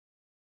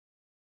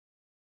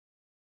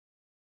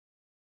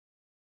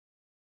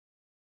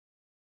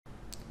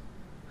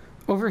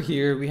Over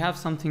here, we have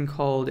something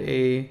called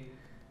a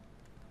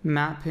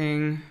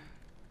mapping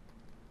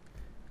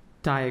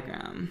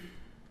diagram.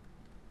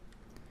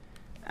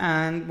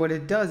 And what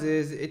it does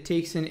is it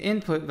takes an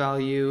input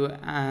value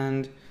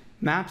and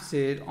maps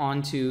it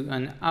onto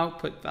an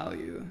output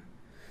value.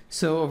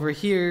 So over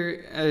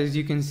here, as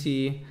you can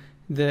see,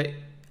 the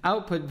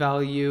output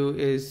value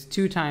is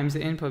 2 times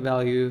the input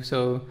value.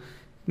 So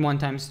 1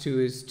 times 2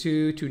 is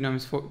 2, 2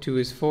 times 2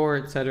 is 4,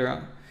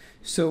 etc.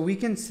 So we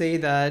can say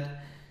that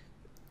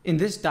in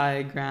this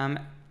diagram,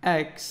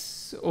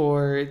 x,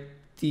 or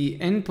the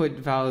input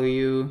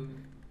value,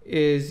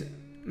 is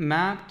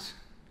mapped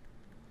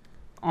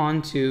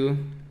onto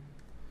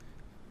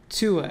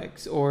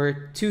 2x,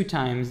 or 2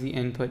 times the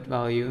input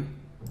value.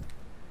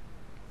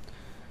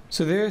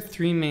 So there are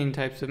 3 main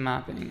types of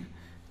mapping,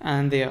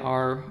 and they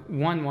are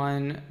 1,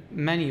 1,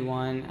 many,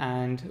 1,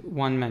 and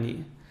 1,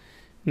 many.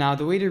 Now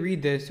the way to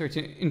read this, or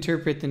to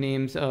interpret the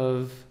names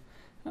of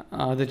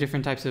the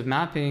different types of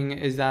mapping,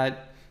 is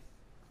that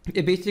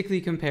it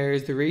basically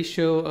compares the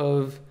ratio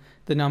of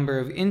the number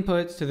of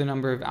inputs to the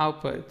number of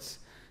outputs.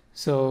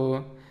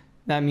 So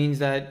that means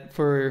that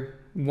for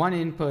 1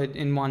 input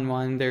in 1,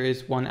 1, there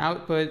is 1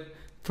 output.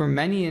 For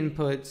many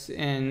inputs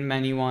in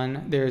many,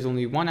 1, there is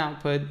only 1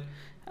 output.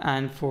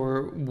 And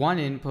for 1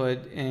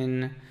 input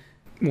in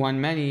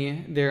 1,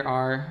 many, there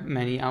are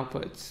many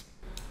outputs.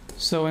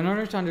 So in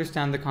order to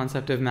understand the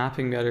concept of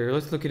mapping better,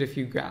 let's look at a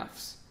few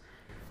graphs.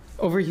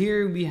 Over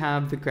here, we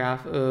have the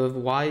graph of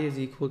y is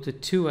equal to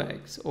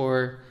 2x,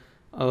 or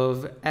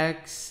of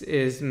x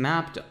is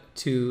mapped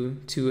to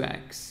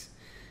 2x.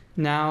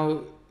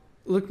 Now,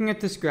 looking at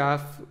this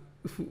graph,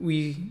 if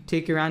we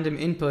take a random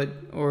input,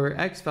 or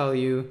x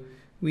value,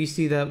 we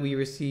see that we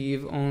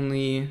receive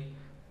only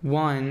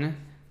 1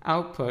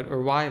 output,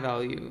 or y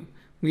value.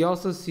 We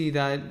also see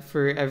that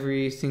for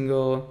every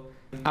single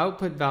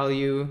output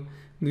value,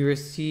 we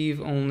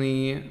receive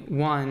only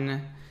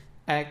 1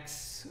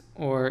 x,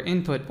 or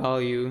input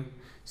value.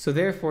 So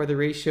therefore the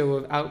ratio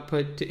of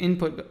output to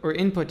input, or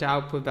input to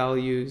output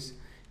values,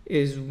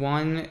 is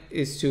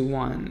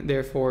 1:1,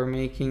 therefore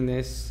making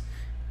this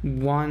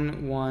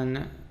 1,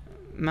 1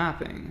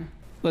 mapping.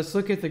 Let's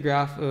look at the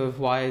graph of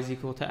y is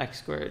equal to x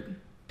squared.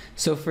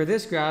 So for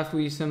this graph,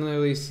 we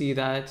similarly see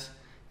that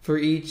for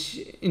each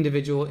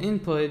individual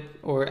input,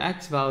 or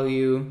x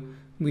value,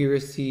 we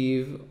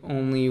receive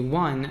only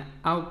 1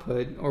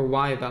 output, or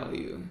y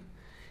value.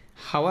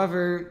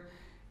 However,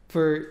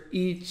 for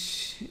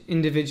each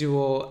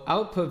individual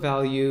output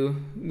value,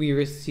 we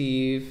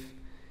receive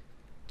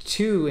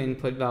 2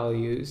 input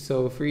values.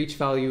 So for each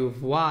value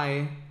of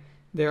y,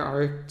 there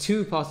are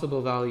 2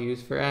 possible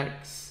values for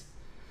x.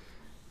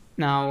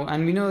 Now,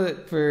 and we know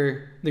that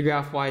for the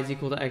graph y is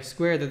equal to x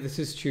squared, that this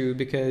is true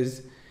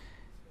because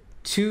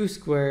 2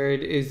 squared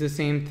is the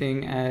same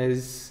thing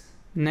as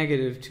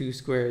 -2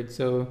 squared.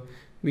 So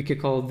we could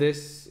call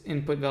this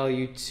input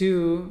value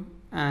 2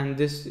 and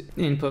this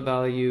input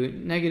value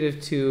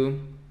 -2,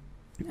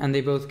 and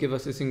they both give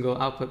us a single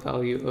output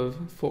value of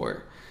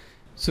 4.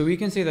 So we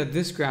can say that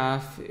this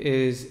graph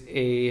is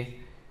a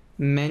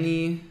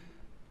many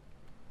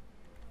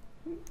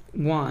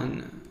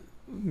 1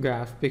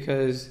 graph,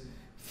 because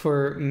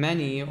for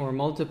many or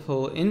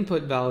multiple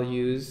input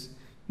values,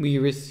 we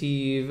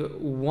receive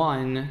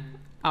 1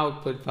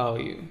 output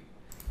value.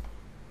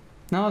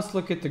 Now let's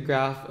look at the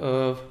graph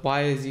of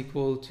y is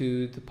equal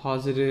to the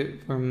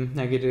positive or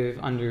negative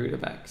under root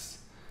of x.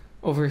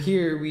 Over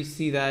here, we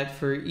see that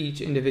for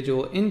each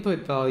individual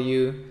input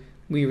value,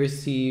 we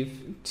receive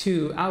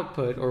 2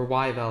 output, or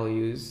y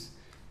values.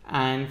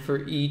 And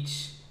for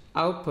each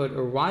output,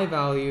 or y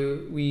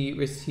value, we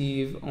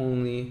receive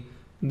only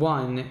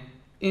 1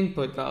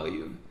 input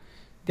value.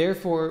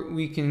 Therefore,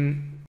 we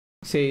can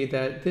say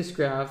that this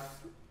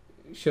graph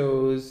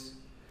shows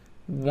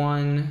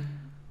 1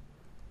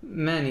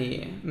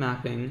 many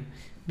mapping,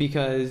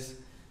 because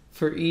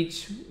for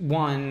each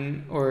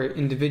 1 or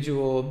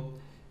individual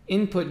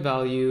input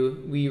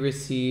value, we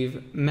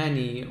receive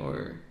many,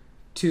 or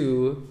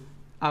 2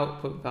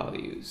 output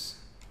values.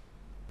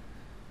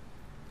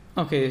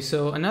 Okay,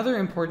 so another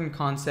important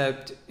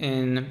concept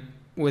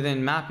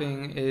within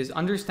mapping is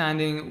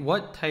understanding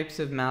what types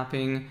of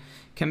mapping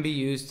can be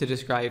used to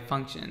describe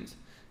functions.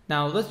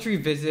 Now let's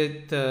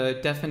revisit the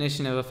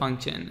definition of a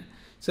function.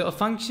 So a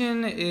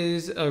function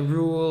is a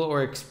rule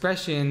or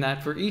expression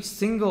that for each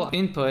single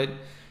input,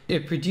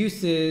 it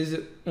produces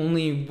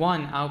only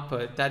 1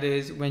 output. That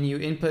is, when you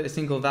input a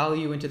single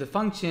value into the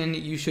function,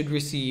 you should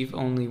receive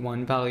only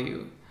 1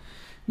 value.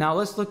 Now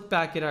let's look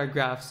back at our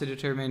graphs to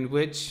determine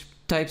which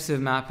types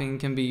of mapping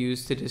can be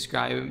used to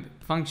describe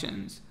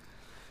functions.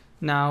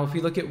 Now, if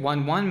we look at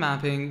 1, 1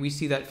 mapping, we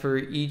see that for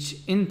each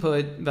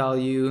input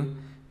value,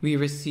 we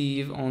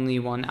receive only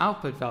 1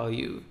 output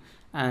value.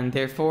 And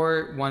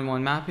therefore 1,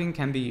 1 mapping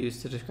can be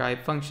used to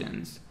describe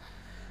functions.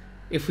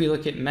 If we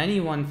look at many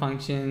 1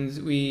 functions,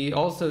 we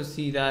also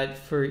see that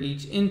for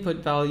each input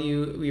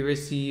value, we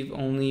receive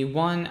only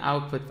 1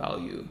 output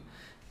value.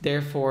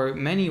 Therefore,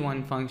 many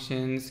 1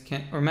 functions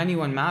many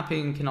 1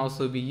 mapping can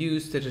also be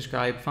used to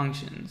describe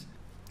functions.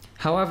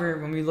 However,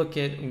 when we look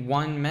at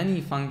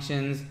one-many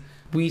functions,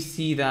 we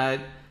see that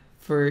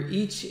for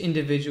each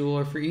individual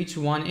or for each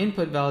one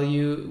input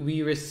value,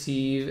 we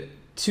receive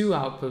two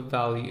output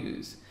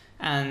values.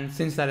 And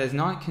since that is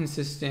not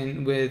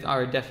consistent with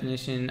our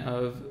definition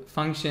of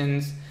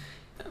functions,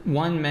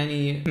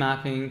 one-many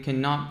mapping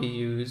cannot be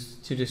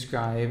used to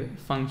describe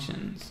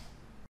functions.